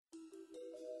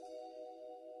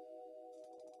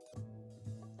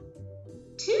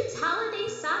Toots Holiday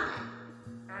Saga.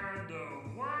 And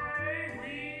away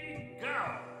we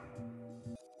go!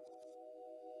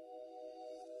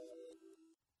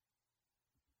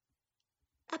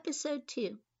 Episode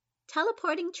 2,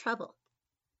 Teleporting Trouble.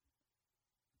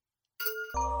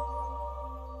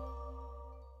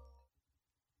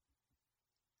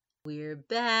 We're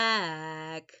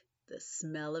back. The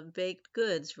smell of baked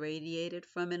goods radiated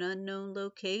from an unknown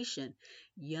location.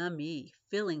 Yummy,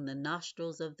 filling the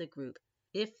nostrils of the group.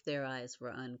 If their eyes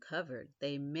were uncovered,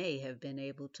 they may have been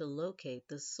able to locate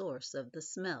the source of the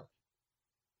smell.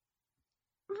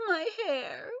 My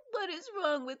hair. What is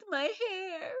wrong with my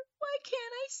hair? Why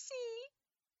can't I see?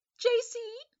 JC?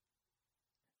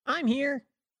 I'm here.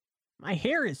 My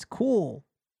hair is cool,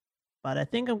 but I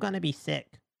think I'm gonna be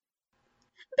sick.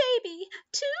 Baby,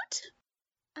 Toot?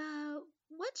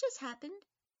 What just happened?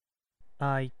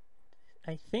 I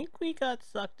think we got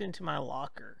sucked into my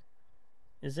locker.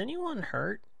 Is anyone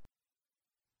hurt?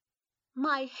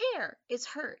 My hair is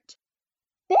hurt.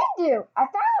 Bindu, I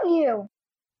found you!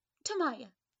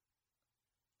 Tomaya.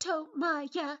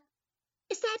 Tomaya,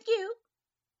 is that you?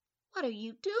 What are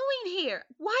you doing here?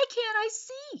 Why can't I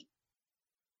see?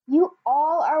 You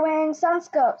all are wearing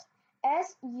sunscopes.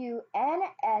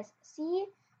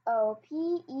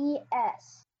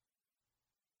 SUNSCOPES.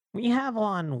 We have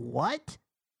on what?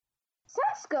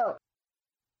 Sunscope.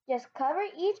 Just cover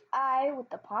each eye with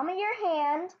the palm of your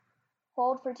hand,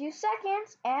 hold for 2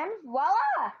 seconds, and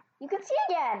voila! You can see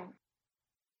again.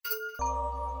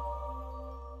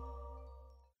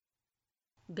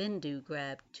 Bindu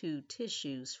grabbed 2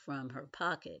 tissues from her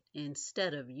pocket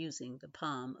instead of using the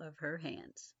palm of her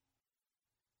hands.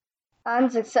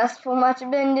 Unsuccessful much,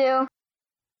 Bindu.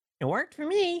 It worked for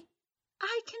me.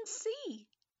 I can see.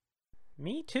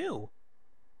 Me too.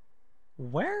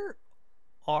 Where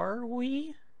are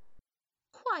we?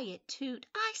 Quiet, Toot.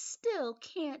 I still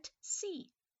can't see.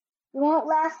 You won't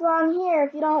last long here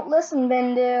if you don't listen,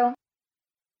 Bindu.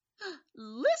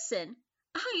 Listen,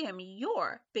 I am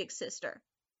your big sister.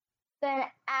 Then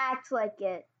act like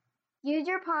it. Use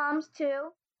your palms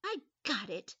too. I got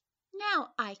it.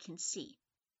 Now I can see.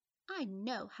 I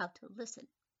know how to listen.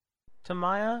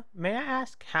 Tamaya, may I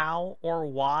ask how or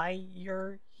why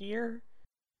you're here?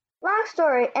 Long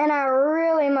story, and I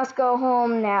really must go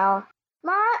home now.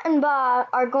 Ma and Ba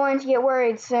are going to get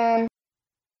worried soon.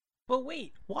 But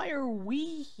wait, why are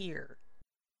we here?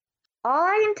 All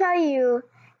I can tell you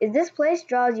is this place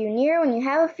draws you near when you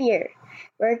have a fear.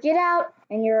 Work it out,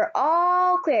 and you're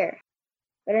all clear.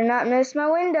 Better not miss my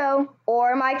window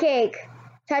or my cake.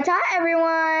 Ta-ta,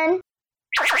 everyone!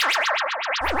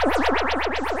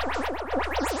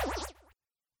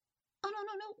 Oh, no,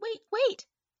 wait.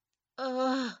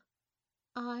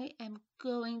 I am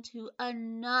going to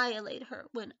annihilate her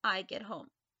when I get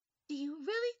home. Do you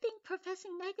really think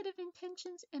professing negative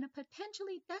intentions in a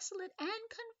potentially desolate and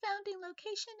confounding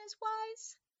location is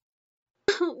wise?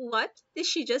 What did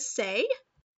she just say?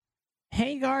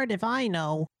 Hey guard, if I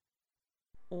know.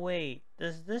 Wait,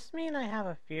 does this mean I have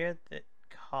a fear that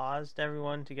caused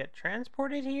everyone to get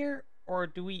transported here? Or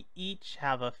do we each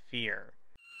have a fear?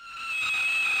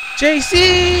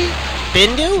 JC!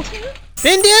 Bindu?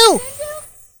 Bindu!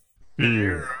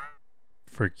 Fear.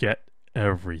 Forget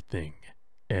everything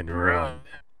and run.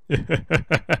 And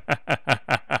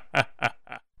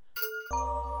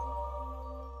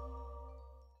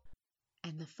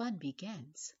the fun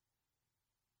begins.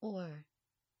 Or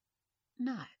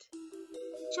not.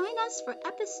 Join us for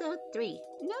episode 3,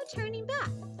 No Turning Back.